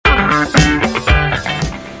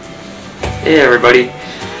Hey everybody,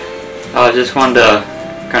 just wanted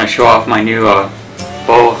to kind of show off my new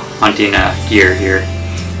bow hunting gear here,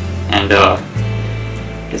 and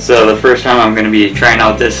it's the first time I'm going to be trying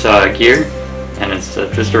out this gear, and it's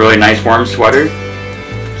just a really nice warm sweater.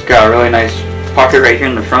 It's got a really nice pocket right here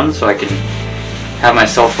in the front, so I can have my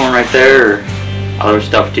cell phone right there or other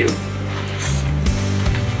stuff too,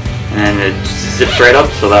 and it just zips right up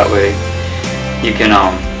so that way you can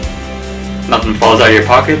nothing falls out of your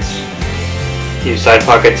pockets. Your side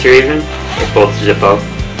pockets here even, they both zip up.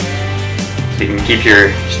 So you can keep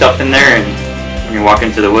your stuff in there, and when you walk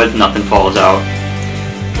into the woods, nothing falls out.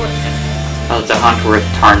 It's a Huntworth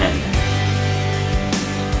Tarnin.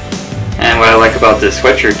 And what I like about this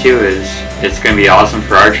sweatshirt too is it's going to be awesome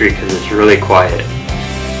for archery because it's really quiet.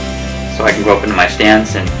 So I can go up into my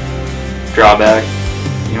stance and draw back.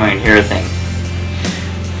 You don't even hear a thing.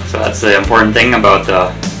 So that's the important thing about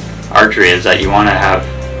archery, is that you want to have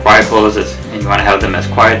quiet clothes, and you want to have them as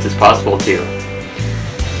quiet as possible too.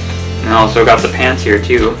 And I also got the pants here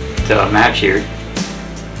too to match here,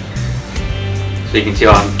 so you can see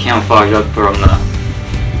how I'm camouflaged up from the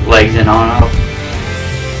legs and on up.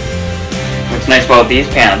 What's nice about these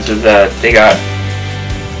pants is that they got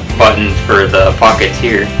buttons for the pockets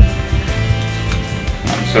here.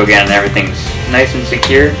 So again, everything's nice and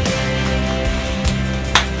secure,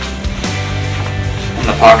 and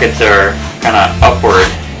the pockets are kind of upward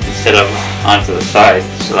instead of onto the side,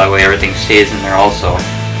 so that way everything stays in there also.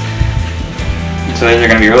 And so these are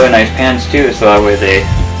going to be really nice pants too, so that way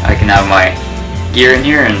I can have my gear in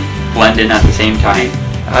here and blend in at the same time.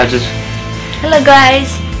 Hello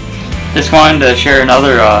guys! Just wanted to share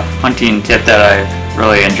another hunting tip that I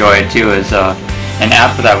really enjoyed too, is an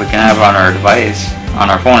app that we can have on our device,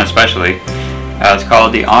 on our phone especially. It's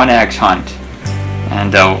called the Onyx Hunt,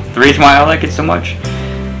 and the reason why I like it so much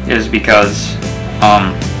is because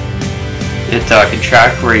it can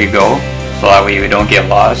track where you go, so that way you don't get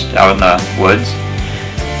lost out in the woods,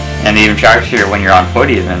 and it even tracks you when you're on foot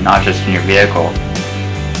even, not just in your vehicle.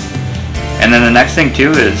 And then the next thing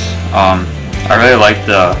too is I really like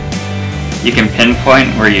you can pinpoint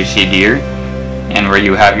where you see deer and where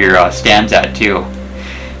you have your stands at too,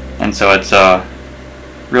 and so it's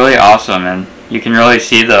really awesome, and you can really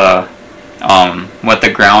see the what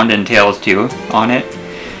the ground entails too on it.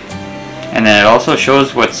 And then it also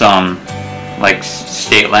shows what's like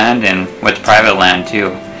state land and what's private land too,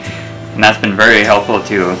 and that's been very helpful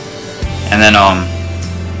too. And then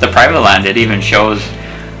the private land, it even shows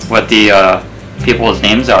what the people's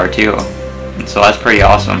names are too, and so that's pretty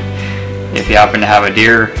awesome. If you happen to have a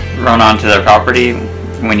deer run onto their property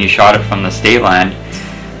when you shot it from the state land,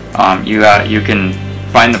 you can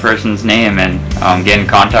find the person's name and get in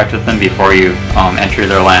contact with them before you enter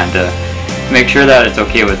their land to make sure that it's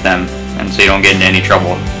okay with them, and so you don't get into any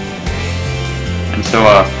trouble. And so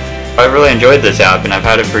I've really enjoyed this app, and I've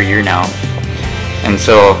had it for a year now, and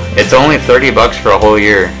so it's only $30 for a whole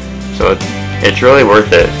year, so it's really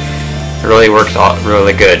worth it. It really works out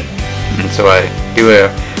really good, and so I do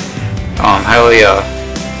highly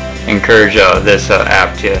encourage this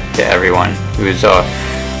app to everyone who's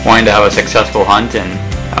wanting to have a successful hunt and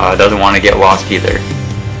doesn't want to get lost either.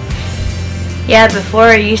 Yeah, before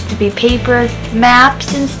it used to be paper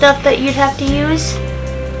maps and stuff that you'd have to use.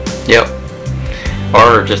 Yep.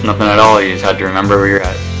 Or just nothing at all, you just had to remember where you're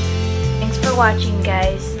at. Thanks for watching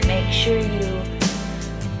guys. Make sure you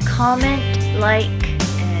comment, like,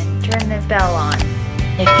 and turn the bell on.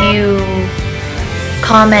 If you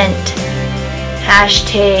comment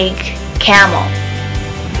 #camel,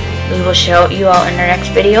 we will shout you out in our next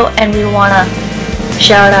video, and we want to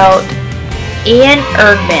shout out Ian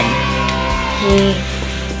Erdman. He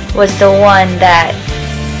was the one that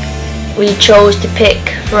we chose to pick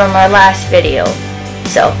from our last video.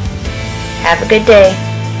 So, have a good day.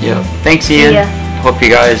 Yeah. Thanks, Ian. Hope you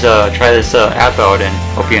guys try this app out, and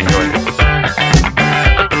hope you enjoy it.